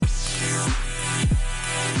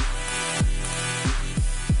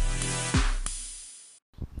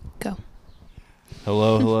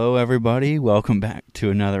Hello, everybody. Welcome back to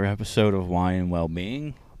another episode of Wine and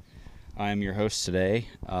Wellbeing. I am your host today,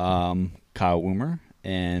 Kyle Womer,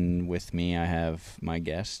 and with me I have my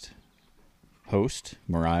guest host,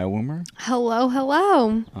 Mariah Womer. Hello.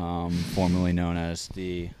 Formerly known as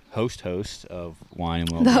the host of Wine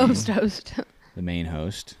and Wellbeing. The host. The main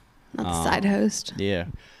host. Not the side host. Yeah.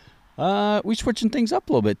 We're switching things up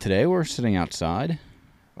a little bit today. We're sitting outside.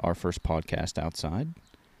 Our first podcast outside.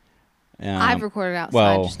 I've recorded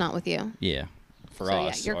outside, just not with you. Yeah, for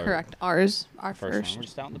us. Yeah, you're correct. Our first. We're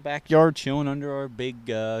just out in the backyard chilling under our big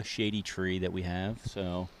shady tree that we have.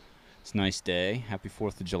 So it's a nice day. Happy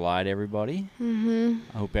 4th of July to everybody. Mm-hmm.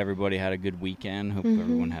 I hope everybody had a good weekend. Hope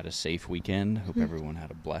everyone had a safe weekend. Hope everyone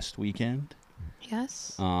had a blessed weekend.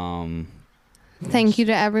 Yes. Thank you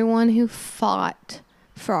to everyone who fought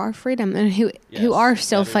for our freedom and who are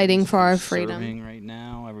still fighting for our freedom. Serving right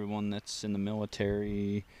now, everyone that's in the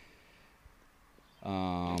military.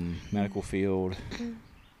 Medical field,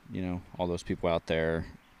 all those people out there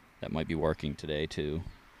that might be working today too.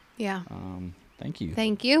 Yeah. Thank you.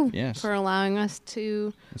 Thank you. Yes. For allowing us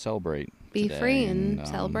to celebrate, be free and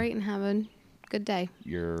celebrate and have a good day.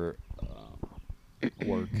 Your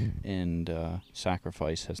work and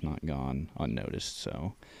sacrifice has not gone unnoticed.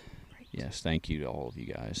 So, yes, thank you to all of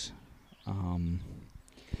you guys.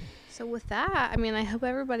 So with that, I hope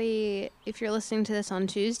everybody, if you're listening to this on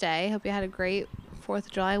Tuesday, hope you had a great 4th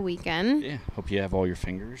of July weekend. Yeah, hope you have all your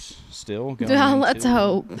fingers still going let's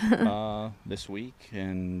hope. This week.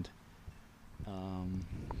 And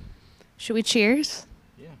should we cheers?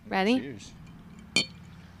 Yeah. Ready? Cheers.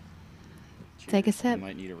 Take a sip. I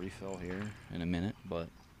might need a refill here in a minute, but...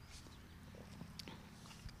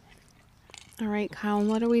 All right, Kyle,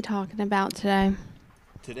 what are we talking about today?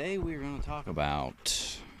 Today we're going to talk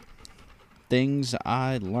about things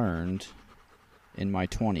I learned in my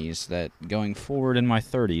 20s that going forward in my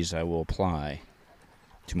 30s I will apply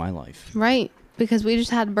to my life. Right, because we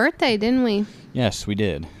just had a birthday, didn't we? Yes, we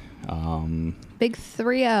did. Big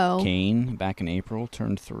 3-0. Kane, back in April,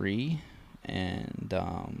 turned 3. And,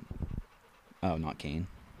 not Kane.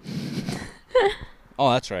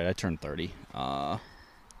 Oh, that's right, I turned 30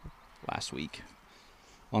 last week.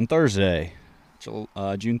 On Thursday, June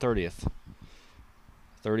 30th.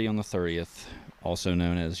 30 on the 30th, also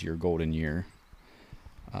known as your golden year.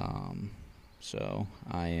 So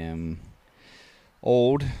I am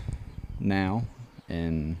old now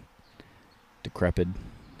and decrepit.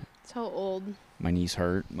 So old. My knees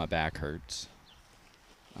hurt. My back hurts.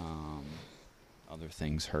 Other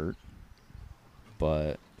things hurt.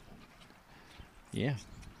 But, yeah.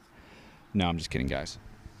 No, I'm just kidding, guys.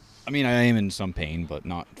 I am in some pain, but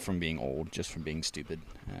not from being old, just from being stupid.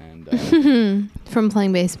 And from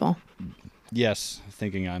playing baseball. Yes,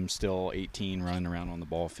 thinking I'm still 18 running around on the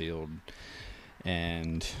ball field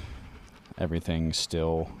and everything's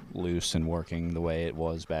still loose and working the way it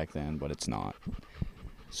was back then, but it's not.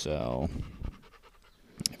 So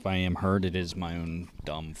if I am hurt, it is my own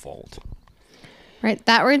dumb fault. Right,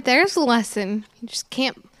 that right there's a lesson. You just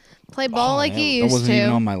can't play ball like you used to. That wasn't even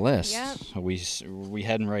on my list. Yep. Are we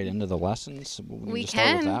heading right into the lessons? We just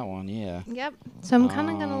can start with that one, yeah. Yep. So I'm kind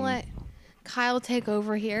of going to let Kyle take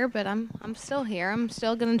over here, but I'm still here. I'm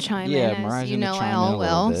still going to chime in, Mariah's as you know I all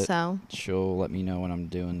will. So she'll let me know when I'm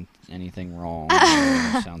doing anything wrong.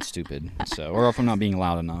 Sounds stupid. Or if I'm not being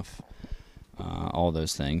loud enough. All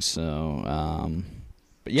those things. So,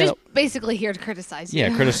 but yeah. Just basically here to criticize you.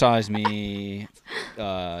 Yeah, criticize me,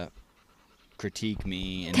 critique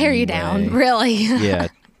me. Tear you down, really. Yeah.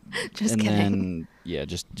 Just and kidding. Then,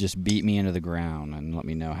 just beat me into the ground and let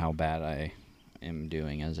me know how bad I am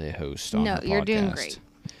doing as a host on the podcast. No, you're doing great.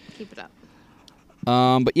 Keep it up.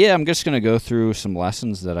 But yeah, I'm just going to go through some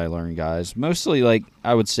lessons that I learned, guys. Mostly,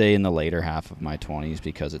 I would say in the later half of my 20s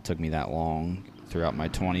because it took me that long throughout my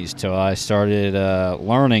 20s till I started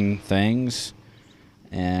learning things.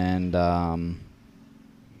 And,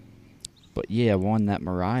 but yeah, one that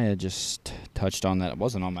Mariah just touched on that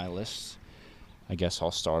wasn't on my list, I guess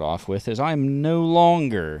I'll start off with, is I'm no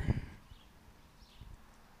longer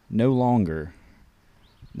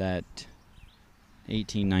that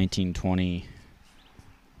 18, 19, 20,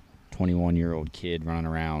 21-year-old kid running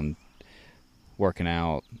around, working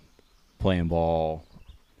out, playing ball,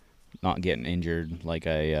 not getting injured like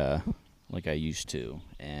I used to.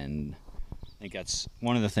 And I think that's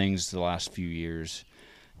one of the things the last few years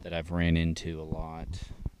that I've ran into a lot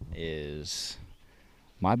is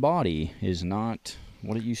my body is not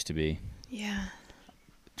what it used to be. Yeah.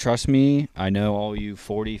 Trust me, I know all you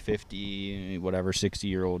 40, 50, whatever,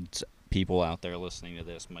 60-year-old people out there listening to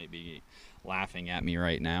this might be laughing at me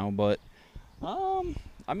right now, but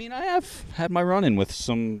I mean, I have had my run-in with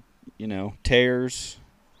some, tears,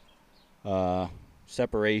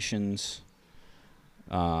 separations.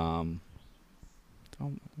 Don't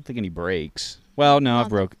think any breaks. Well, no,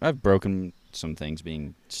 I've broken some things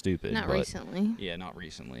being stupid. Not but recently. Yeah, not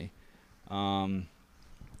recently.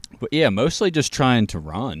 But yeah, mostly just trying to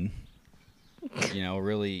run. A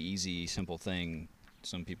really easy, simple thing.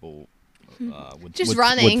 Some people Just would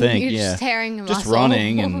running. think, You're yeah, just tearing a just muscle.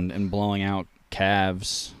 running and blowing out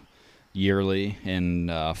calves yearly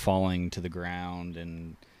and falling to the ground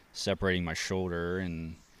and separating my shoulder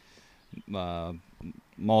and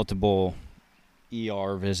multiple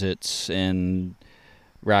ER visits and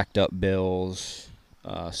racked up bills,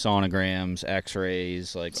 sonograms,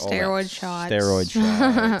 X-rays, like all that. Steroid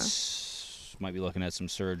shots. Might be looking at some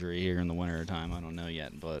surgery here in the winter time. I don't know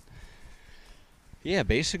yet, but yeah,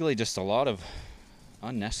 basically just a lot of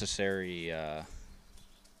unnecessary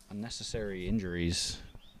injuries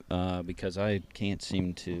because I can't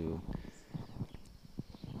seem to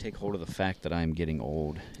take hold of the fact that I'm getting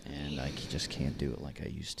old and I just can't do it like I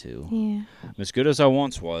used to. Yeah. I'm as good as I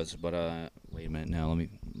once was, but wait a minute now, let me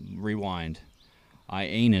rewind. I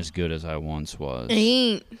ain't as good as I once was.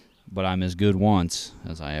 But I'm as good once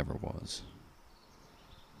as I ever was.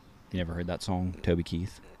 You ever heard that song, Toby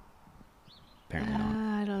Keith? Apparently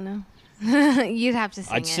not. I don't know. You'd have to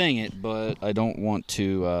sing I'd sing it, but I don't want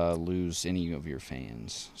to lose any of your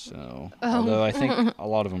fans. So, although I think a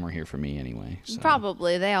lot of them are here for me anyway. So.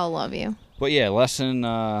 Probably, they all love you. But yeah, lesson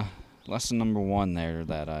number 1 there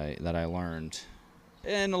that I learned,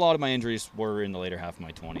 and a lot of my injuries were in the later half of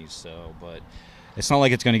my 20s. So, but it's not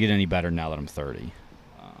like it's going to get any better now that I'm 30.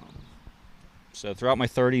 So throughout my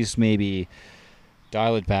 30s, maybe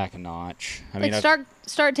dial it back a notch. I mean, start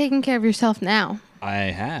taking care of yourself now. I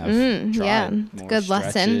have. Tried yeah, it's a good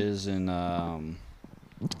lesson. And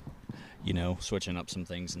switching up some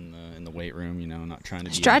things in the weight room. Not trying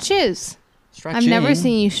to stretches. Stretching. I've never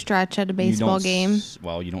seen you stretch at a baseball game.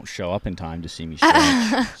 Well, you don't show up in time to see me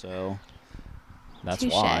stretch, so that's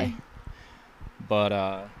Touché. why.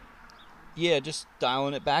 But yeah, just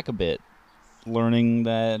dialing it back a bit, learning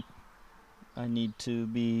that I need to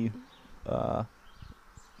be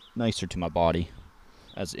nicer to my body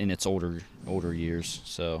as in its older years.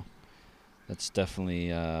 So that's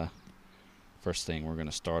definitely first thing we're going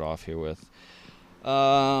to start off here with.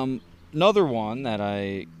 Another one that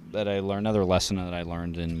I learned, another lesson that I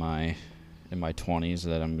learned in my 20s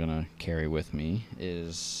that I'm going to carry with me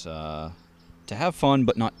is to have fun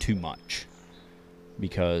but not too much.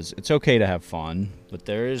 Because it's okay to have fun, but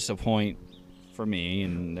there is a point for me,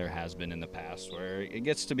 and there has been in the past, where it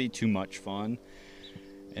gets to be too much fun,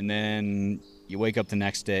 and then you wake up the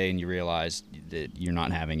next day and you realize that you're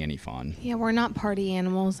not having any fun. Yeah, we're not party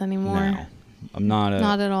animals anymore. No, I'm not.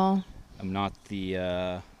 Not at all. I'm not the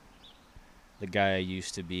guy I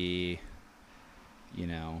used to be.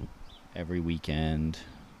 Every weekend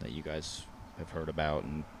that you guys have heard about,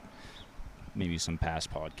 and maybe some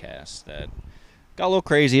past podcasts that got a little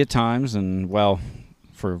crazy at times, and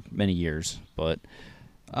for many years, but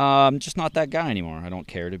I'm just not that guy anymore. I don't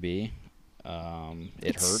care to be.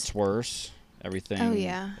 It hurts worse. Everything. Oh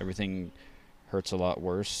yeah. Everything hurts a lot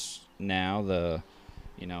worse now. I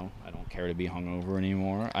don't care to be hungover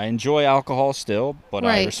anymore. I enjoy alcohol still, but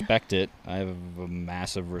right. I respect it. I have a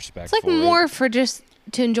massive respect. It's like for more it. for just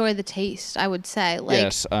to enjoy the taste, I would say.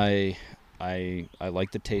 Yes, I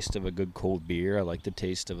like the taste of a good cold beer. I like the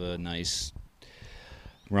taste of a nice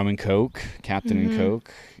rum and Coke, Captain and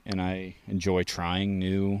Coke, and I enjoy trying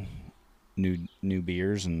new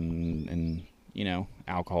beers and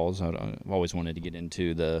alcohols. I've always wanted to get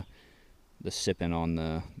into the sipping on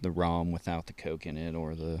the rum without the Coke in it,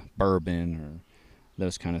 or the bourbon, or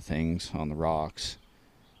those kind of things on the rocks.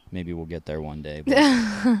 Maybe we'll get there one day. But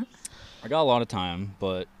I got a lot of time,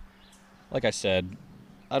 but like I said,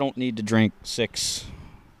 I don't need to drink 6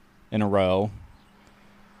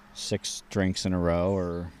 drinks in a row,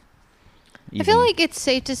 or even, I feel like it's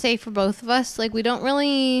safe to say for both of us, we don't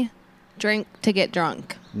really drink to get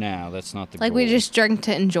drunk. No, that's not the goal. We just drink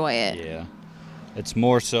to enjoy it. Yeah. It's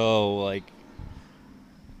more so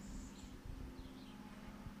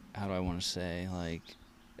how do I want to say,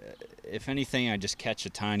 if anything, I just catch a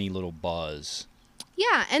tiny little buzz.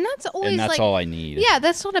 Yeah, and that's always and that's all I need. Yeah,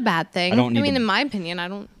 that's not a bad thing. In my opinion, I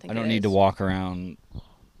don't think I don't need to walk around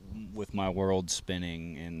with my world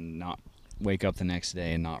spinning and not wake up the next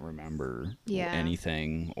day and not remember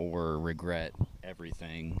anything, or regret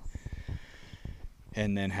everything,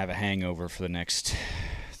 and then have a hangover for the next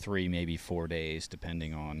 3, maybe 4 days,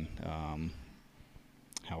 depending on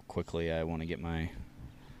how quickly I want to get my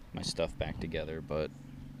stuff back together. But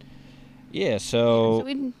Yeah, So so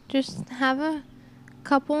we just have a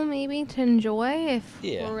couple maybe to enjoy if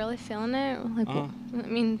yeah. we're really feeling it. Like, Uh-huh. I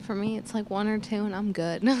mean, for me, it's like 1 or 2, and I'm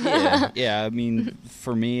good. Yeah, yeah. I mean,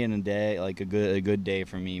 for me in a day, like a good day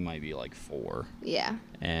for me might be like 4, Yeah.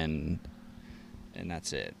 and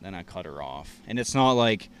that's it. Then I cut her off, and it's not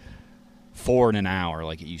like 4 in an hour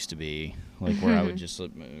like it used to be, like where I would just,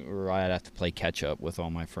 or I'd have to play catch up with all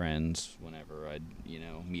my friends whenever I'd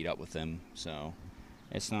meet up with them. So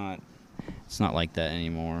it's not like that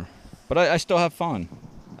anymore. But I still have fun.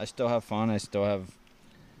 I still have fun. I still have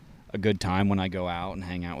a good time when I go out and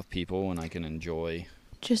hang out with people, and I can enjoy.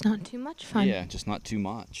 Just not too much fun. Yeah, just not too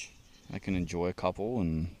much. I can enjoy a couple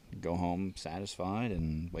and go home satisfied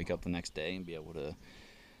and wake up the next day and be able to,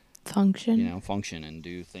 Function. function and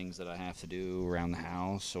do things that I have to do around the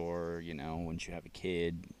house, or, once you have a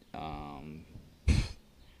kid,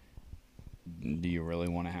 do you really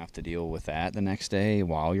want to have to deal with that the next day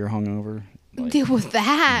while you're hungover? Like, Deal with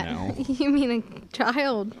that. no. You mean a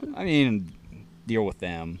child? I mean, deal with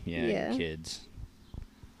them, yeah. Yeah. Kids.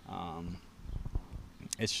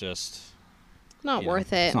 It's just Not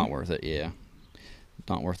worth it. It's not worth it, yeah.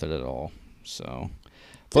 Not worth it at all. So,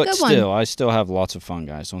 It's a but good still, one. I still have lots of fun,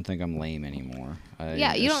 guys. Don't think I'm lame anymore.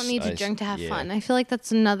 Yeah, you don't need to drink to have yeah. fun. I feel like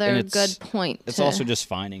that's another And good point. It's to, also just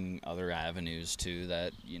finding other avenues too,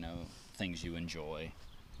 that things you enjoy.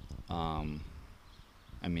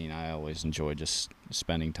 I mean, I always enjoy just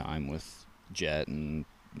spending time with Jet and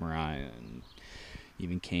Mariah and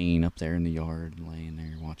even Kane up there in the yard, laying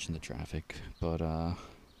there watching the traffic. But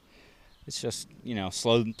it's just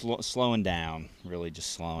slowing down, really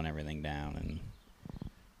just slowing everything down, and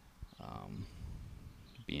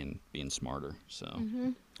being smarter. So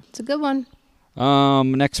It's a good one.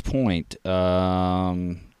 next point.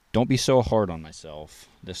 Don't be so hard on myself.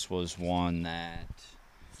 This was one that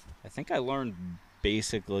I think I learned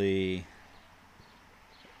basically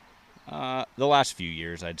the last few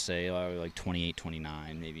years, I'd say, like 28,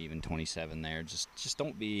 29, maybe even 27 there. Just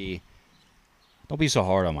don't be so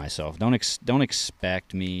hard on myself. Don't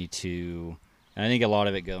expect me to. And I think a lot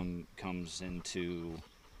of it comes into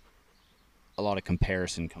a lot of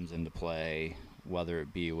comparison comes into play, whether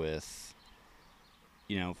it be with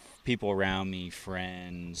people around me,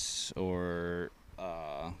 friends, or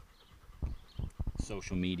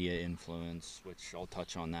social media influence, which I'll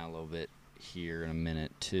touch on that a little bit here in a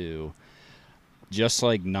minute too. Just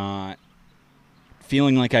like not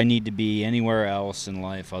feeling like I need to be anywhere else in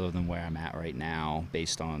life other than where I'm at right now,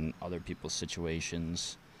 based on other people's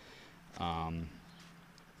situations, and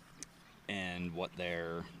what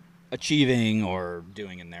they're achieving or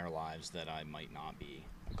doing in their lives that I might not be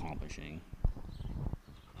accomplishing.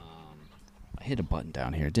 I hit a button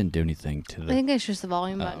down here. It didn't do anything to the. I think it's just the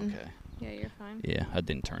volume button. Okay. Yeah, you're fine. Yeah, I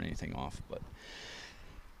didn't turn anything off, but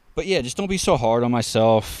yeah, just don't be so hard on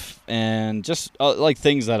myself, and just like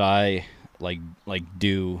things that I like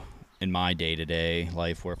do in my day-to-day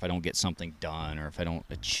life, where if I don't get something done, or if I don't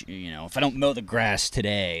if I don't mow the grass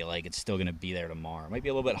today, like it's still gonna be there tomorrow. It might be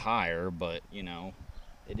a little bit higher, but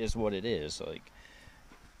it is what it is. Like,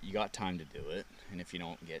 you got time to do it, and if you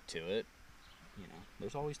don't get to it,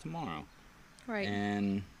 there's always tomorrow. Right.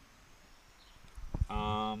 And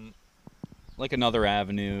like another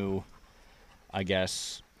avenue, I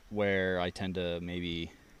guess, where I tend to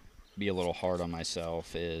maybe be a little hard on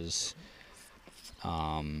myself is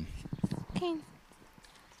Okay.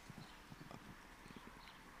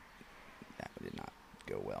 that did not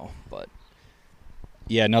go well, but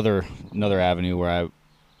yeah, another avenue where I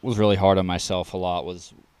was really hard on myself a lot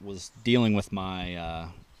was dealing with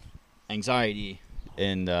my anxiety,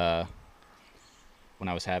 and when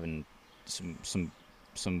I was having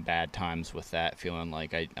some bad times with that, feeling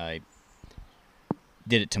like I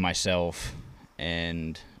did it to myself,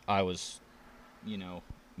 and I was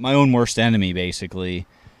my own worst enemy, basically,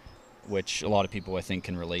 which a lot of people I think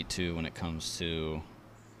can relate to when it comes to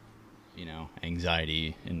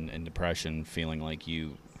anxiety and depression, feeling like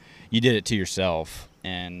you did it to yourself.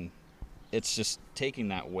 And it's just taking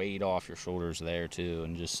that weight off your shoulders there too,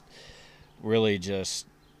 and just really just,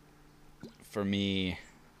 for me,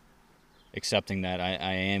 accepting that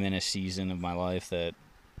I am in a season of my life that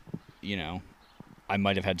I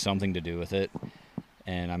might have had something to do with it,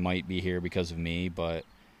 and I might be here because of me, but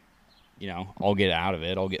I'll get out of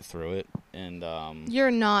it, I'll get through it. And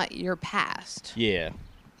You're not your past. yeah,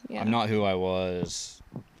 Yeah. I'm not who I was,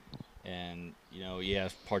 and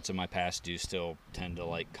parts of my past do still tend to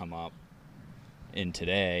like come up in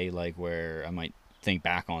today, like where I might think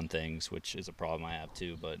back on things, which is a problem I have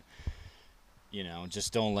too. But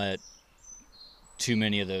just don't let too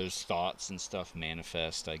many of those thoughts and stuff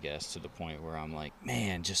manifest, I guess, to the point where I'm like,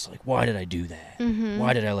 man, just like, why did I do that?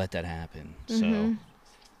 Why did I let that happen? So,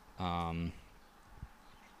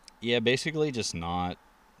 yeah, basically just not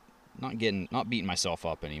beating myself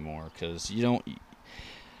up anymore, because I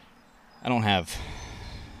don't have,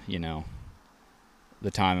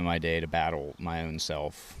 the time in my day to battle my own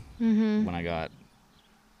self when I got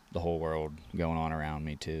the whole world going on around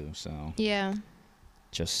me too. So Yeah.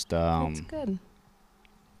 just That's good.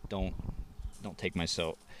 don't don't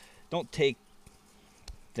take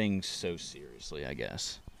things so seriously, I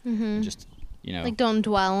guess. Just Like, don't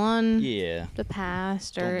dwell on yeah, the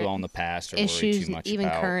past don't or dwell on the past or issues, worry too much even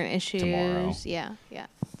about current issues. tomorrow. Yeah, yeah.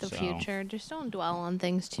 The So, future. Just don't dwell on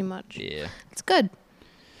things too much. Yeah. It's good.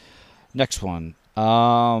 Next one.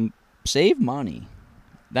 Save money.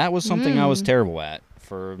 That was something I was terrible at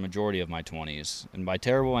for a majority of my 20s. And by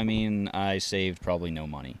terrible, I mean I saved probably no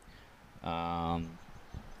money. I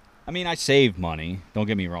mean, I saved money, don't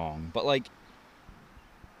get me wrong. But, like,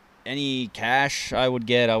 any cash I would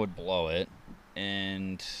get, I would blow it.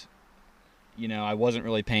 And, I wasn't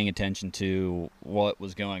really paying attention to what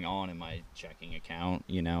was going on in my checking account.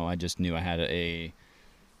 I just knew I had a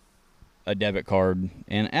debit card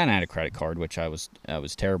and I had a credit card, which I was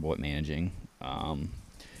terrible at managing.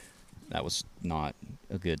 That was not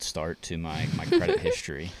a good start to my credit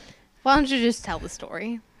history. Why don't you just tell the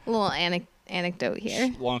story? A little anecdote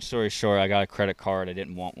here. Long story short, I got a credit card. I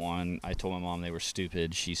didn't want one. I told my mom they were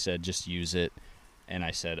stupid. She said, just use it. And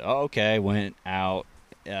I said, oh, okay. Went out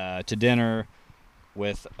to dinner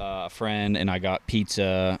with a friend, and I got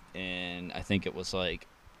pizza, and I think it was like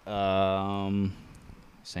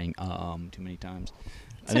saying too many times.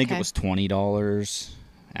 I think it was $20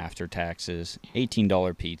 after taxes,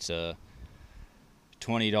 $18 pizza,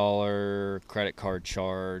 $20 credit card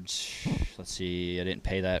charge. Let's see, I didn't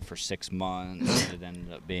pay that for 6 months. It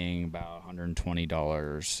ended up being about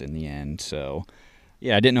 $120 in the end. So,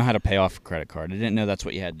 yeah, I didn't know how to pay off a credit card. I didn't know that's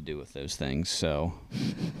what you had to do with those things. So,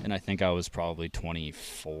 and I think I was probably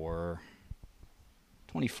 24,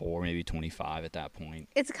 maybe 25 at that point.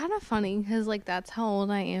 It's kind of funny because, like, that's how old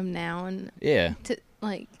I am now. And Yeah.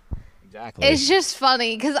 Exactly. It's just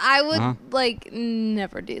funny because I would, like,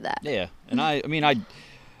 never do that. Yeah. And I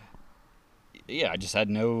just had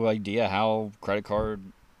no idea how credit card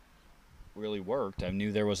really worked. I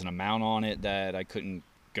knew there was an amount on it that I couldn't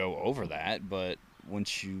go over that, but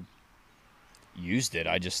once you used it,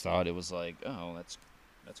 I just thought it was like, oh, that's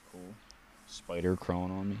cool. Spider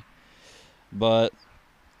crawling on me. But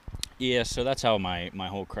yeah, so that's how my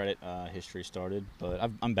whole credit history started.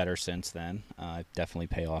 But I'm better since then. I definitely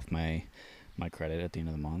pay off my credit at the end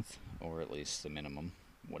of the month, or at least the minimum,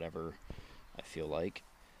 whatever I feel like.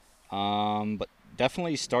 But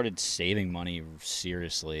definitely started saving money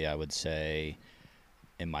seriously, I would say,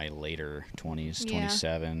 in my later 20s,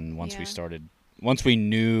 27. Once we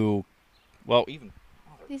knew, well, even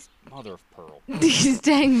mother of pearl. These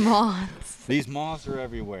dang moths. These moths are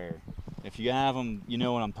everywhere. If you have them, you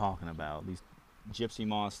know what I'm talking about. These gypsy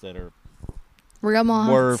moths that are real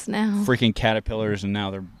moths now. Freaking caterpillars, and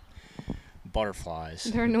now they're butterflies.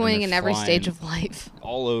 They're annoying in every stage of life.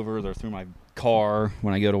 All over. They're through my car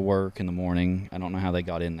when I go to work in the morning. I don't know how they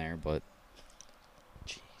got in there, but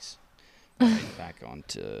jeez. Right, back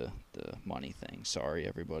onto the money thing. Sorry,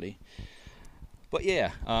 everybody. But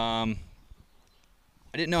yeah, I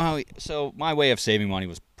didn't know how. So my way of saving money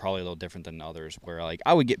was probably a little different than others, where like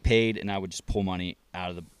I would get paid and I would just pull money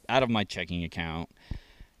out of my checking account,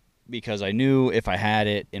 because I knew if I had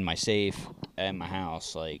it in my safe at my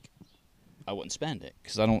house, like I wouldn't spend it,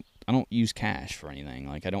 because I don't use cash for anything.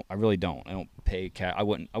 Like I really don't. I don't pay cash. I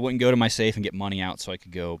wouldn't go to my safe and get money out so I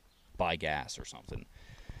could go buy gas or something.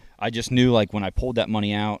 I just knew, like, when I pulled that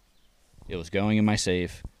money out, it was going in my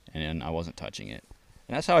safe and I wasn't touching it.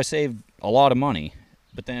 And that's how I saved a lot of money.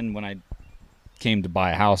 But then when I came to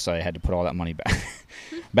buy a house, I had to put all that money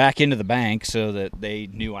back into the bank so that they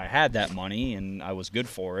knew I had that money and I was good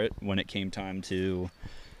for it when it came time to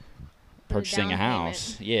purchasing a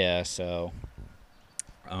house. Payment. Yeah, so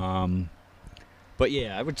but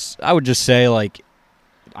yeah, I would just say, like,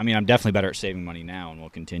 I mean, I'm definitely better at saving money now and will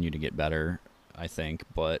continue to get better, I think,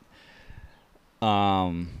 but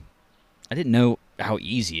I didn't know how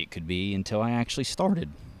easy it could be until I actually started.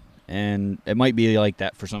 And it might be like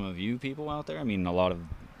that for some of you people out there. I mean, a lot of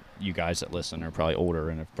you guys that listen are probably older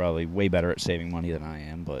and are probably way better at saving money than I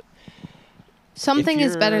am, but something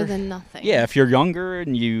is better than nothing. Yeah, if you're younger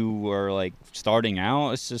and you are, like, starting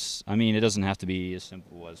out, it's just, I mean, it doesn't have to be as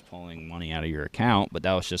simple as pulling money out of your account, but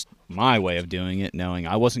that was just my way of doing it, knowing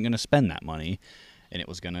I wasn't going to spend that money and it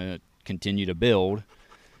was going to continue to build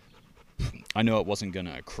I know it wasn't going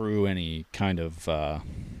to accrue any kind of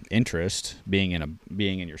interest being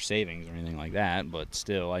in your savings or anything like that, but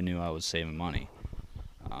still, I knew I was saving money.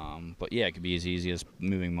 But yeah, it could be as easy as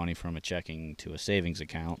moving money from a checking to a savings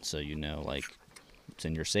account, so like it's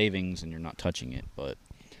in your savings and you're not touching it. But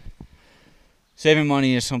saving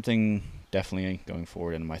money is something definitely going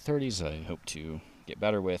forward into my 30s I hope to get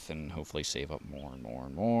better with, and hopefully save up more and more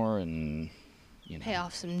and more, and pay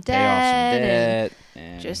off some pay off some debt.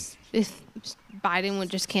 and Just if Biden would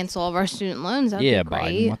just cancel all of our student loans, that'd yeah, be great.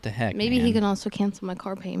 Biden, what the heck? Maybe man? he can also cancel my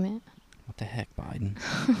car payment. What the heck, Biden?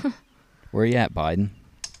 Where you at, Biden?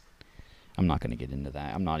 I'm not going to get into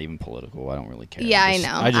that. I'm not even political. I don't really care. Yeah,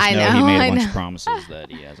 I just know he made a bunch of promises that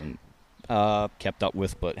he hasn't kept up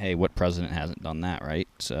with. But hey, what president hasn't done that, right?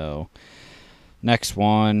 So next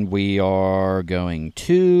one, we are going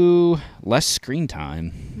to less screen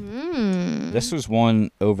time. This was one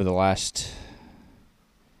over the last,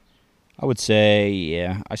 I would say,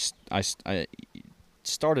 yeah. I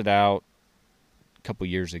started out a couple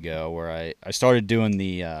years ago where I started doing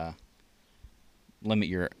the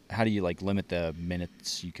how do you limit the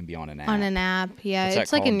minutes you can be on an app? On an app, yeah. What's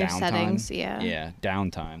it's that like in called? your Downtime? settings, yeah. Yeah,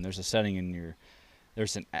 downtime. There's a setting in your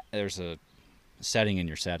there's a setting in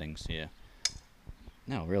your settings, yeah.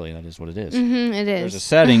 No, really, that is what it is. It is. There's a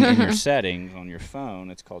setting in your settings on your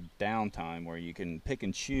phone. It's called downtime, where you can pick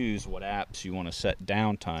and choose what apps you want to set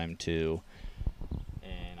downtime to.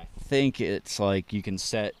 And I think it's like you can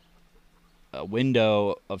set a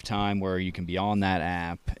window of time where you can be on that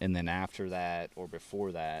app, and then after that or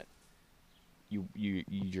before that,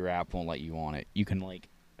 your app won't let you on it. You can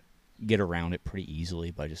get around it pretty easily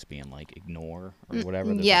by just being ignore or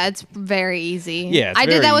whatever. Yeah, it's very easy. Yeah, I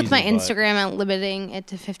did that with my easy, Instagram and limiting it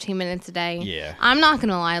to 15 minutes a day. Yeah. I'm not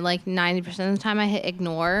gonna lie, 90% of the time I hit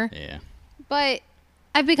ignore. Yeah. But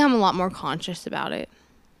I've become a lot more conscious about it,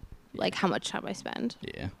 how much time I spend.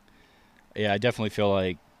 Yeah. Yeah, I definitely feel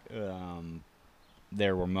like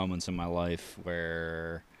there were moments in my life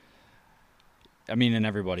where, and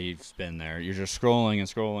everybody's been there. You're just scrolling and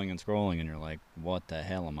scrolling and scrolling, and you're like, what the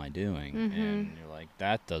hell am I doing? And you're like,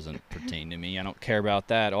 that doesn't pertain to me. I don't care about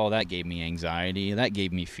that. Oh, that gave me anxiety. That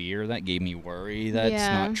gave me fear. That gave me worry. That's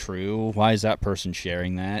not true. Why is that person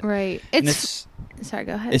sharing that? Right. Sorry,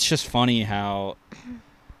 go ahead. It's just funny how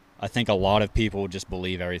I think a lot of people just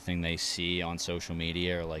believe everything they see on social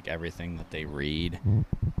media or everything that they read.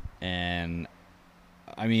 And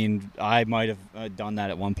I might have done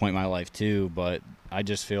that at one point in my life too, but I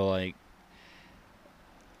just feel like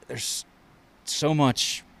there's so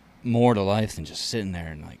much more to life than just sitting there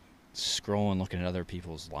and scrolling, looking at other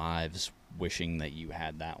people's lives, wishing that you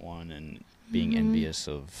had that one, and being envious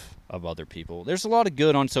of other people. There's a lot of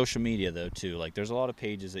good on social media though too. There's a lot of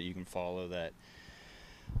pages that you can follow that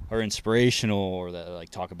are inspirational, or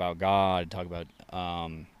that talk about God, talk about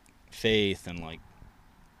faith, and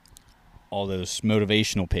all those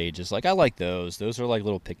motivational pages. I like those. Those are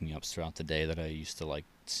little pick-me-ups throughout the day that I used to like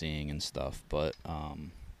seeing and stuff. But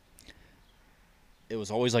it was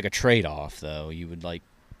always a trade-off, though. You would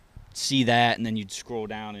see that, and then you'd scroll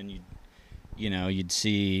down, and you'd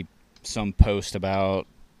see some post about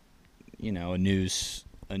a news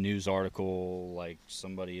article,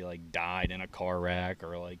 somebody died in a car wreck,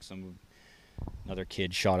 or another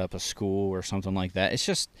kid shot up a school or something like that. It's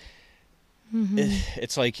just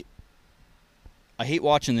it's I hate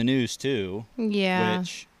watching the news too. Yeah.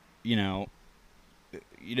 Which, you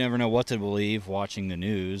never know what to believe watching the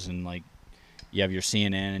news, and you have your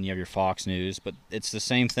CNN and you have your Fox News, but it's the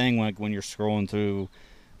same thing when you're scrolling through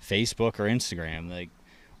Facebook or Instagram.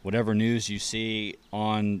 Whatever news you see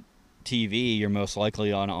on TV, you're most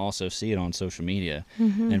likely going to also see it on social media.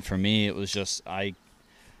 And for me, it was just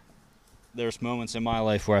there's moments in my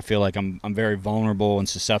life where I feel like I'm very vulnerable and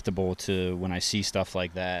susceptible to when I see stuff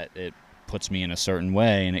like that. It puts me in a certain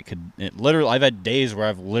way, and it literally, I've had days where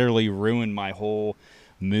I've literally ruined my whole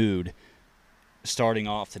mood starting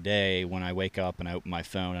off the day when I wake up and I open my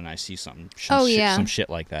phone and I see some shit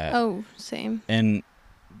like that. Oh, same. And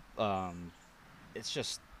it's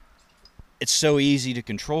so easy to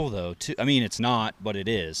control though too. It's not, but it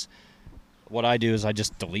is. What I do is I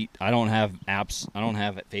just delete. I don't have apps. I don't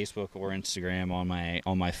have Facebook or Instagram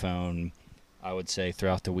on my phone. I would say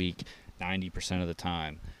throughout the week, 90% of the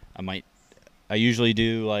time. I usually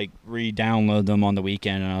do re-download them on the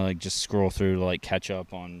weekend, and I just scroll through to catch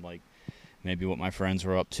up on maybe what my friends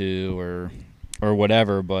were up to or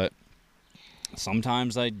whatever. But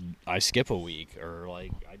sometimes I skip a week, or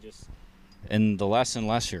and the less and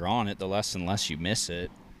less you're on it, the less and less you miss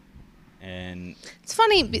it. And it's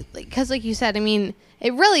funny because, like you said, I mean,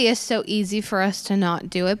 it really is so easy for us to not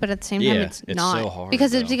do it, but at the same time, it's not so hard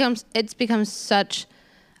because though. it's become such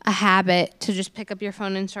a habit to just pick up your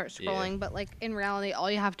phone and start scrolling. Yeah. But like in reality, all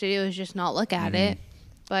you have to do is just not look at Mhm. it.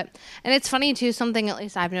 And it's funny too. Something at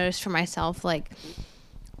least I've noticed for myself, like,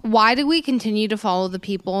 why do we continue to follow the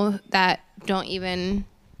people that don't even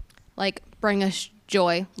like bring us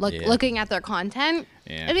joy? Like Yeah. looking at their content.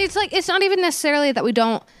 Yeah. I mean, it's like it's not even necessarily that we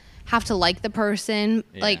don't have to like the person.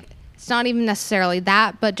 Yeah. Like it's not even necessarily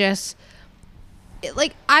that, but just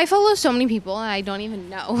like I follow so many people and I don't even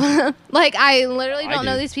know. Like I literally I don't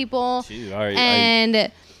know do, these people, too. and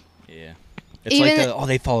Yeah. It's even like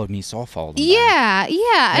they followed me, so I'll follow them back.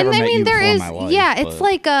 yeah, Never and I met mean you there before in is my life, it's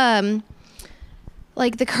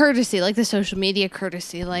like the courtesy, like the social media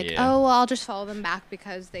courtesy, like Yeah. oh well, I'll just follow them back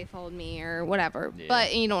because they followed me or whatever. Yeah.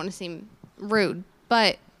 But you don't want to seem rude,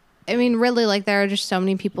 but I mean really like there are just so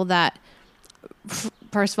many people that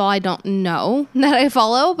first of all I don't know that I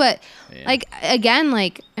follow, but Yeah. like again,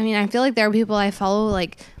 like I mean I feel like there are people I follow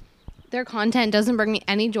like their content doesn't bring me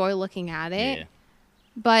any joy looking at it, Yeah.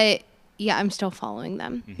 but yeah, I'm still following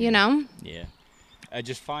them, you Mhm. know? Yeah. I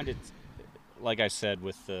just find it, like I said,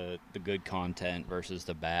 with the good content versus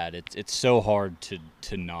the bad, it's so hard to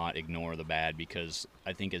not ignore the bad, because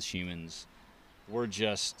I think as humans, we're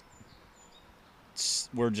just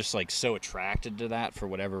like so attracted to that for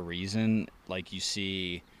whatever reason. Like you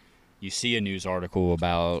see a news article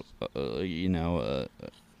about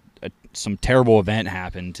some terrible event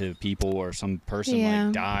happened to people, or some person Yeah.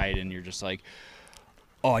 like died, and you're just like,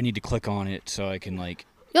 oh, I need to click on it so I can like,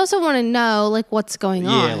 You also want to know like what's going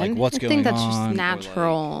on. yeah, like what's I going think that's just on,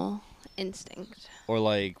 natural instinct. or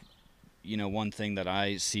like, one thing that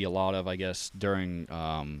I see a lot of, I guess, during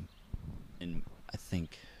and I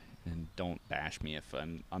think, and don't bash me if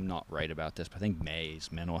I'm not right about this, but I think May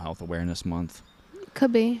is Mental Health Awareness Month.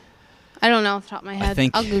 Could be. I don't know off the top of my head.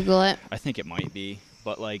 I'll Google it. I think it might be.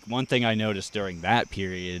 But like one thing I noticed during that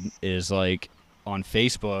period is like on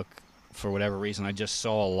Facebook, for whatever reason, I just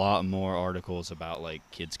saw a lot more articles about like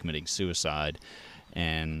kids committing suicide,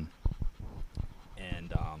 and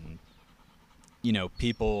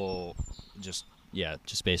people just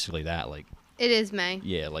basically that, like, It is May.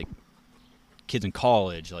 yeah, like kids in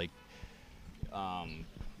college, like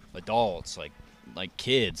adults, like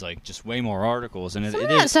kids, like just way more articles, and Some of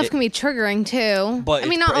that stuff can be triggering too. But I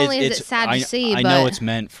mean, not only is it sad to see, I but know it's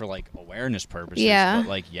meant for like awareness purposes. Yeah. But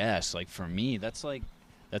like, yes, like for me, that's like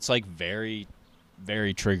very,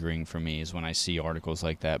 very triggering for me, is when I see articles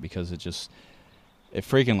like that, because it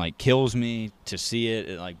freaking like kills me to see it.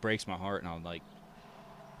 It like breaks my heart, and I'm like,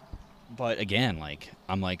 but again, like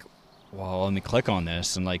I'm like, well, let me click on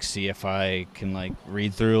this and like see if I can like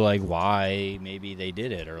read through like why maybe they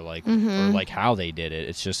did it, or like or like how they did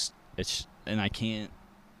it. And I can't.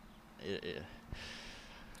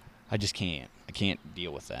 I just can't. I can't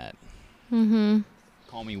deal with that.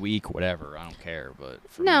 Call me weak, whatever. I don't care. But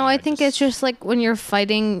for no, me, I think it's just like when you're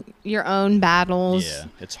fighting your own battles. yeah,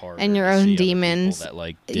 it's hard. And your to own see other demons. people that,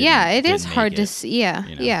 like, Yeah, it is didn't hard make to it, see. Yeah,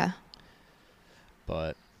 you know? yeah.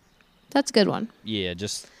 But That's a good one. yeah,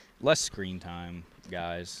 just less screen time,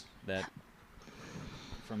 guys. That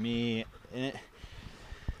for me,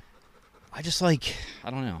 I just like,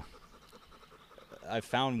 I don't know. I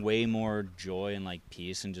found way more joy and like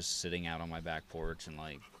peace in just sitting out on my back porch and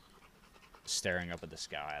like staring up at the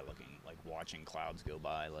sky, like watching clouds go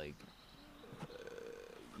by. Like,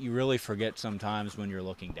 you really forget sometimes when you're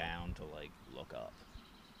looking down to like look up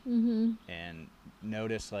and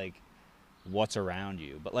notice like what's around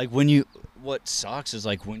you. But like what sucks is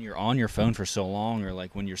like when you're on your phone for so long, or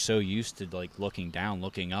like when you're so used to like looking down,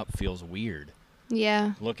 looking up feels weird.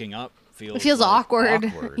 Yeah. Looking up feels It feels like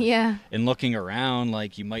awkward. Yeah. And looking around,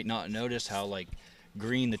 like, you might not notice how like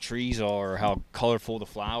green the trees are, or how colorful the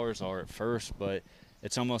flowers are at first, but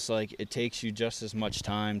it's almost like it takes you just as much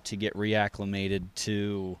time to get reacclimated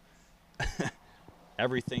to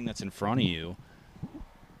everything that's in front of you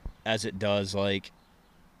as it does like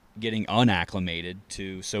getting unacclimated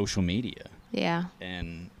to social media. Yeah.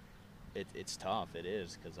 And it's tough. It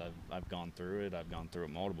is, because I've gone through it. I've gone through it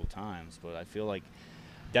multiple times, but I feel like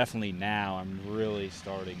definitely now I'm really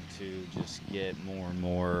starting to just get more and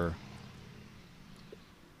more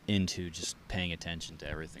into just paying attention to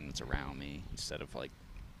everything that's around me, instead of like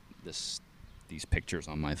these pictures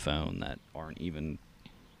on my phone that aren't even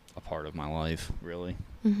a part of my life, really.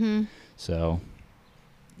 So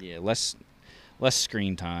yeah, less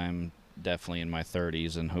screen time, definitely in my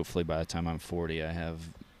 30s, and hopefully by the time I'm 40 I have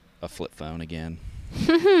a flip phone again.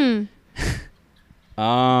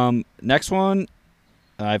 Next one,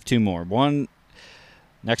 I have two more. One,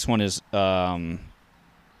 Next one is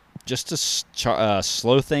just to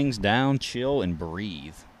slow things down, chill, and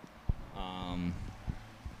breathe. Um,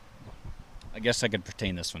 I guess I could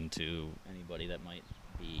pertain this one to anybody that might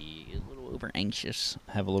be a little over anxious,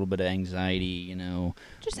 have a little bit of anxiety,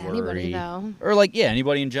 Just anybody, worry, though. or like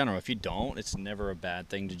anybody in general. If you don't, it's never a bad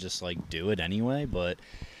thing to just like do it anyway. But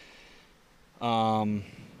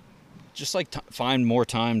just like find more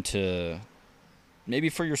time to maybe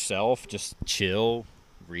for yourself, just chill,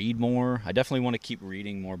 read more. I definitely want to keep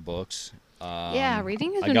reading more books. Yeah,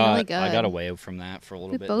 reading has been really good. I got away from that for a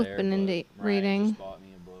little We've bit both there. been into Ryan reading. just bought me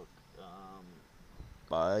a book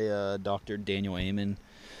by Dr. Daniel Amen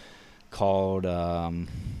called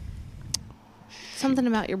Something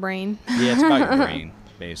about your brain. yeah, it's about your brain,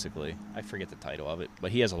 basically. I forget the title of it,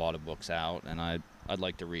 but he has a lot of books out, and I'd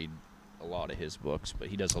like to read a lot of his books, but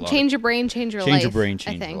he does a lot Change your brain, change your life. Change Your Brain,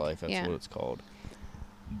 Change I Your think. Life. That's Yeah. what it's called.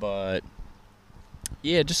 But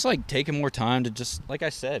yeah, just like taking more time to just, like I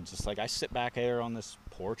said, just like I sit back here on this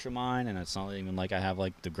porch of mine, and it's not even like I have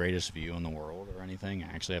like the greatest view in the world or anything.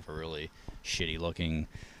 I actually have a really shitty looking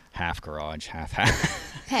half garage, half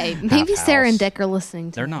Hey, maybe half Sarah and house. Dick are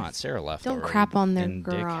listening to They're this. not. Sarah left Don't already, crap on their and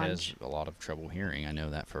garage. Dick has a lot of trouble hearing. I know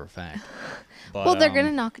that for a fact. But, Well, they're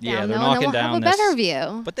gonna knock it down, yeah, though, they're and then knocking we'll have a down better this-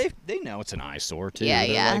 view. But they know it's an eyesore too. Yeah,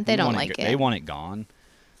 They're yeah, like, they "We don't want like it. They want it gone.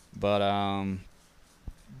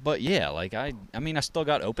 But yeah, like I mean, I still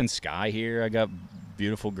got open sky here. I got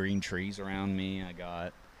beautiful green trees around me. I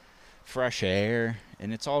got fresh air,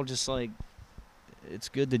 and it's all just like, it's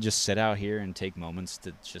good to just sit out here and take moments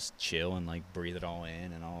to just chill and like breathe it all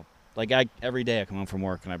in. And all like every day I come home from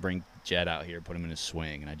work and I bring Jed out here, put him in his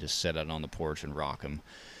swing, and I just sit out on the porch and rock him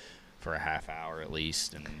for a half hour at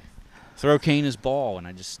least, and throw Kane his ball. And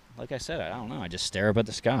I just, like I said, I don't know, I just stare up at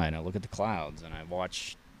the sky and I look at the clouds and I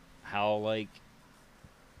watch how like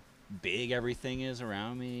big everything is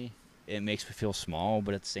around me. It makes me feel small,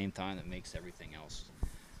 but at the same time it makes everything else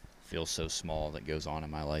feel so small that goes on in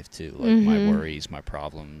my life too, like my worries, my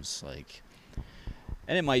problems, like,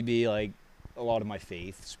 and it might be like a lot of my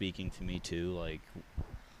faith speaking to me too. Like,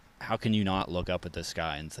 how can you not look up at the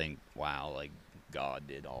sky and think, wow, like God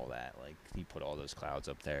did all that, like he put all those clouds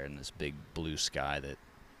up there in this big blue sky that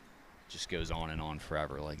just goes on and on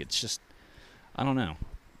forever. Like, it's just, I don't know,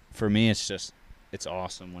 for me it's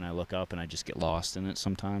awesome when I look up and I just get lost in it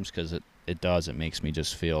sometimes, because it makes me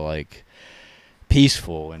just feel like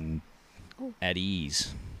peaceful and at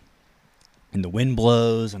ease. And the wind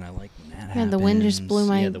blows, and I like when that happens. Yeah, the wind just blew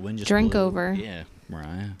my drink over. Yeah,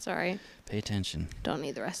 Mariah, It's all right. pay attention. Don't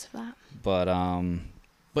need the rest of that.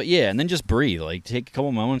 But yeah, and then just breathe. Like, take a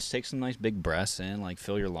couple moments, take some nice big breaths in, like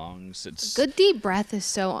fill your lungs. It's Good deep breath is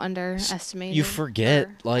so underestimated. You forget,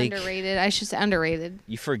 or like, underrated. I should say underrated.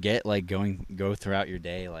 you forget, like, go throughout your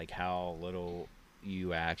day, like how little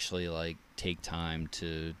you actually like take time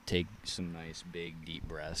to take some nice big deep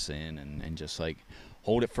breaths in, and just like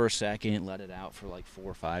hold it for a second, let it out for like 4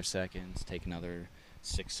 or 5 seconds, take another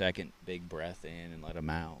 6-second big breath in and let them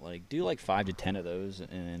out. Like, do like 5 to 10 of those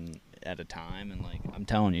and at a time, and like, I'm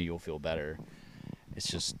telling you, you'll feel better. It's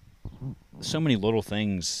just so many little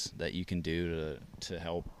things that you can do to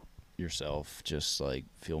help yourself just like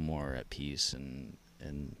feel more at peace and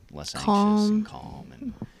less anxious and calm,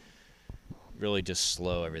 and really just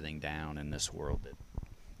slow everything down in this world that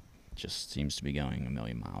just seems to be going a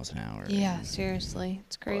million miles an hour. Yeah, And, seriously.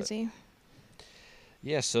 It's crazy.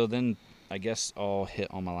 yeah, so then I guess I'll hit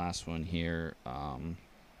on my last one here.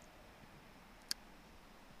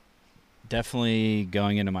 Definitely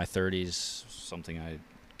going into my 30s, something I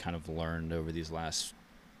kind of learned over these last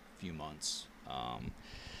few months. So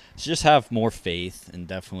just have more faith, and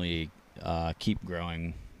definitely keep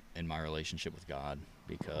growing in my relationship with God,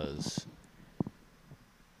 because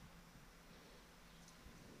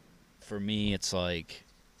for me it's like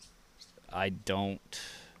I don't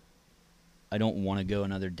want to go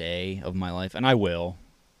another day of my life, and I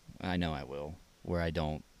know I will, where I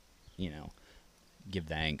don't, give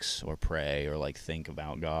thanks or pray or like think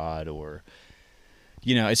about God, or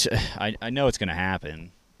it's I know it's going to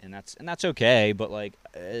happen, and that's okay, but like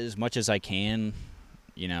as much as I can,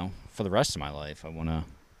 for the rest of my life I want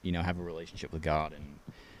to have a relationship with God,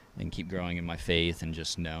 and keep growing in my faith, and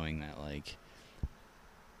just knowing that like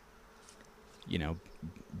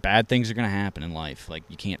bad things are going to happen in life. Like,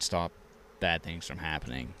 you can't stop bad things from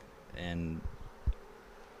happening. And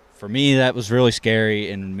for me, that was really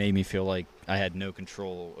scary and made me feel like I had no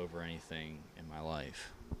control over anything in my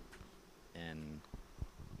life. And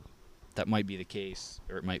that might be the case,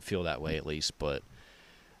 or it might feel that way at least, but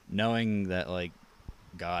knowing that like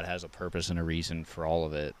God has a purpose and a reason for all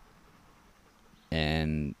of it,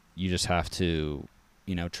 and you just have to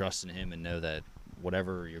trust in him and know that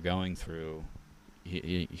whatever you're going through,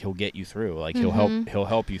 he'll get you through. Like Mm-hmm. he'll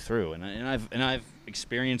help you through. And I've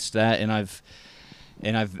experienced that, and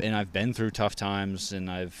I've been through tough times, and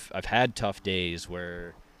I've had tough days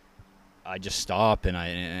where I just stop and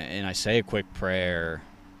I say a quick prayer,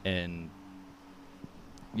 and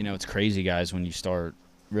it's crazy, guys, when you start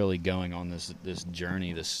really going on this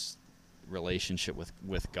journey, this relationship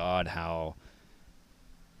with God, how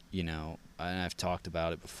and I've talked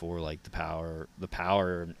about it before, like the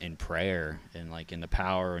power in prayer, and like in the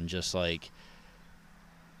power and just like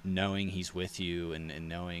knowing he's with you, and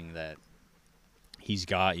knowing that he's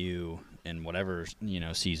got you in whatever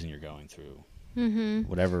season you're going through, Mm-hmm.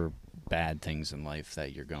 whatever bad things in life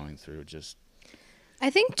that you're going through. Just I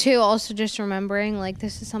think too, also just remembering, like,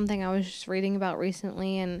 this is something I was just reading about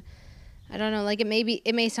recently, and I don't know, like, it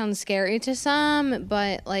may sound scary to some,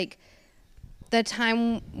 but like the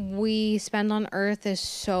time we spend on earth is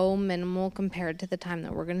so minimal compared to the time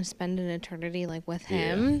that we're going to spend in eternity, like, with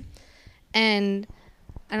him. And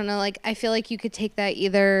I don't know, like, I feel like you could take that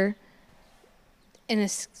either in a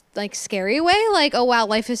like scary way, like, oh wow,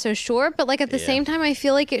 life is so short, but like at the same time, I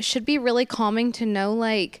feel like it should be really calming to know,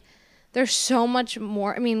 like, there's so much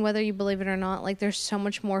more. I mean, whether you believe it or not, like, there's so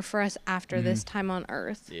much more for us after this time on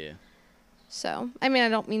earth. Yeah. So, I mean, I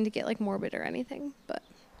don't mean to get like morbid or anything, but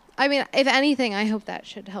I mean, if anything, I hope that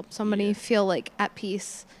should help somebody feel like at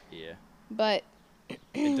peace. Yeah. But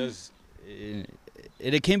It does.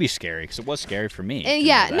 It can be scary, because it was scary for me.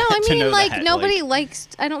 yeah, no, I mean, like, that, nobody likes.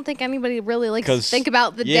 I don't think anybody really likes to think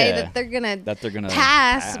about the day that they're gonna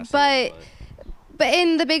pass. But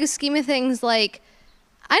in the big scheme of things, like,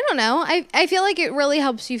 I don't know. I feel like it really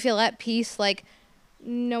helps you feel at peace, like,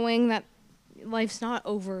 knowing that life's not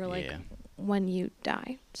over, like, when you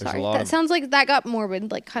die. Sorry, that sounds like that got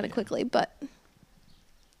morbid, like, kind of quickly, but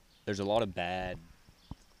there's a lot of bad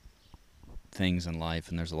things in life,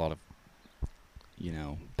 and there's a lot of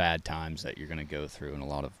bad times that you're gonna go through, and a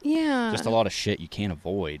lot of just a lot of shit you can't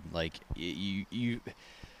avoid. Like you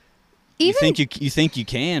think you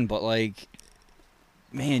can, but like,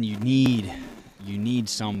 man, you need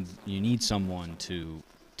someone to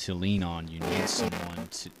lean on. You need someone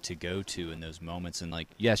to go to in those moments. And like,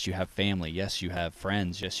 yes, you have family, yes, you have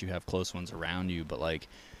friends, yes, you have close ones around you, but like,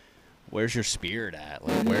 where's your spirit at?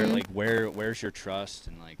 Like, where's your trust,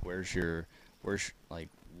 and like, where's like,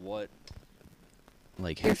 what,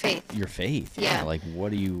 like, your faith. Yeah. Like,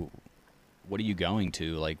 what are you going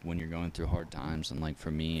to, like, when you're going through hard times? And like, for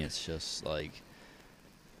me, it's just like,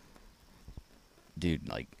 dude,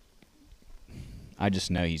 like, I just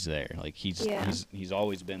know he's there. Like, he's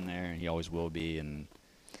always been there, and he always will be. And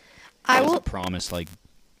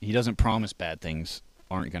he doesn't promise bad things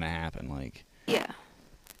aren't gonna happen. Like,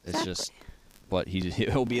 it's just, but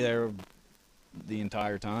he'll be there the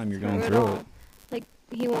entire time you're going through it. Like,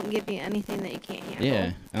 he won't give you anything that you can't handle. Yeah,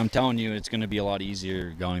 and I'm telling you, it's gonna be a lot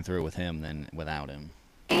easier going through it with him than without him.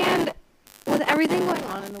 And with everything going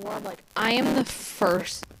on in the world, like, I am the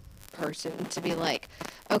first person to be like,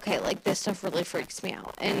 okay, like, this stuff really freaks me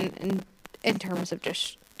out, and in terms of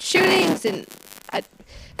just shootings, and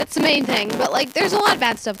that's the main thing, but like, there's a lot of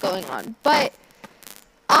bad stuff going on, but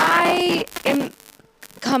I am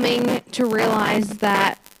coming to realize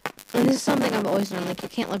that, and this is something I've always known, like, you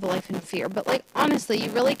can't live a life in fear, but like, honestly, you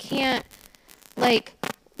really can't, like,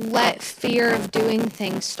 let fear of doing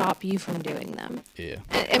things stop you from doing them. Yeah.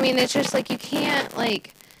 I mean, it's just like, you can't,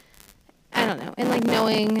 like, I don't know, and like,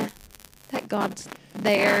 knowing that God's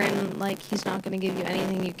there, and like, he's not going to give you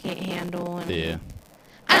anything you can't handle, and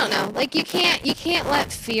I don't know, like, you can't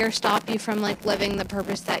let fear stop you from like living the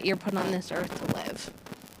purpose that you're put on this earth to live.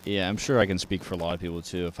 Yeah, I'm sure I can speak for a lot of people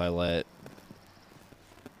too. If I let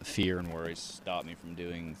fear and worry stop me from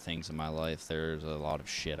doing things in my life, there's a lot of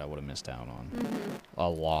shit I would have missed out on. A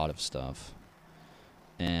lot of stuff,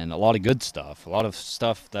 and a lot of good stuff, a lot of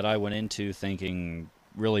stuff that I went into thinking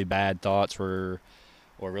really bad thoughts were,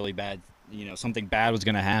 or really bad, something bad was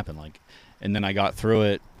going to happen, like, and then I got through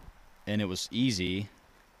it, and it was easy,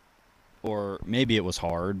 or maybe it was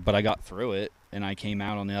hard, but I got through it, and I came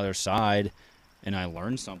out on the other side, and I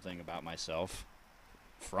learned something about myself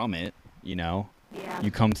from it. You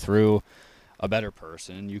come through a better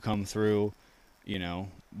person, you come through,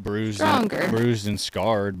 bruised and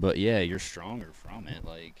scarred, but you're stronger from it.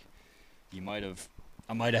 Like, I might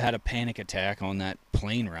have had a panic attack on that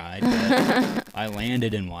plane ride, but I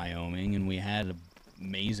landed in Wyoming, and we had an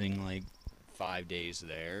amazing, like, 5 days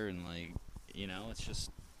there, and like, it's just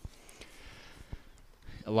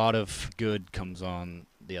a lot of good comes on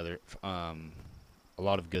the other, a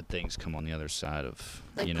lot of good things come on the other side of,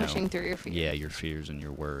 like, pushing through your fears. Yeah, your fears and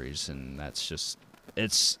your worries, and that's just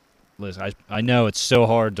it's listen. I know it's so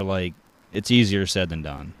hard to like. It's easier said than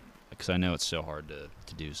done, because I know it's so hard to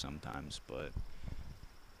do sometimes. But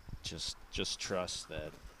just trust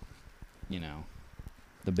that, you know,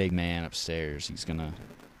 the big man upstairs. He's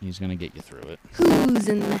gonna get you through it. Who's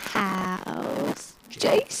in the house?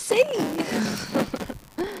 JC.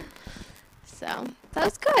 So that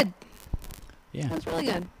was good. Yeah, That was really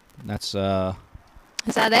good. that's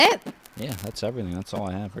Is that it? yeah, that's everything. That's all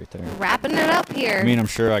I have right there. Wrapping it up here. I mean, I'm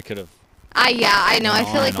sure I could have. Yeah, I know. I On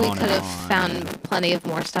feel like and we on could and have on. found plenty of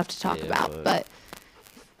more stuff to talk Yeah, about, but- but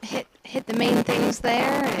hit the main things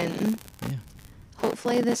there, and Yeah.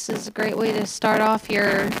 hopefully this is a great way to start off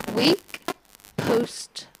your week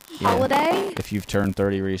post holiday. If you've turned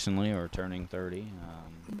 30 recently or turning 30,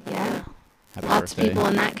 Yeah, happy lots birthday. of people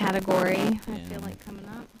in that category. I Yeah. feel like coming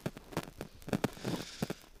up.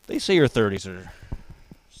 They say your 30s are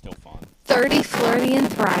still fun. 30, flirty,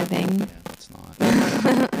 and thriving. Yeah, it's not.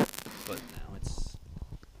 But no, it's.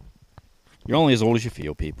 You're only as old as you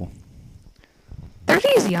feel, people. 30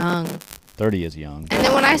 is young. 30 is young. And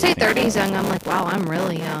then when I say Really think 30 is about it. young, I'm like, wow, I'm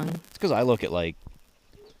really young. It's because I look at like.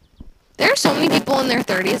 There are so many people in their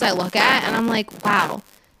 30s I look at, and I'm like, wow,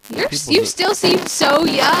 you still seem so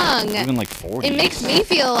young. Even like 40s. It makes me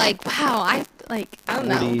feel like, wow, I don't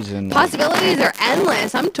know. 40s and Possibilities are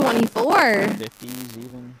endless. I'm 24. 50s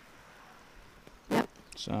even. Yep.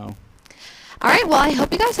 So. All right, well, I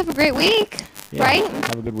hope you guys have a great week, Yeah, right?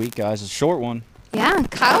 Have a good week, guys. It's a short one. Yeah,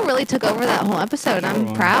 Kyle really took over that whole episode. I'm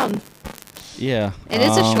one. proud. Yeah. It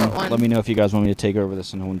is a short one. Let me know if you guys want me to take over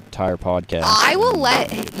this entire podcast. I will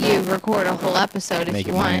let you record a whole episode if Make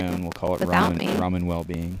you it want. my own. We'll call it without ramen, me. ramen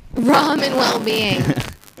well-being. Ramen well-being.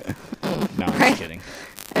 No, I'm Right. just kidding.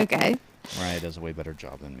 Okay. Mariah does a way better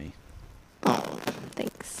job than me. Oh,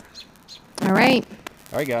 thanks. All right.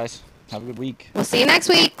 All right, guys. Have a good week. We'll see you next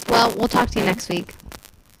week. Well, we'll talk to you next week.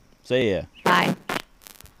 See ya. Bye.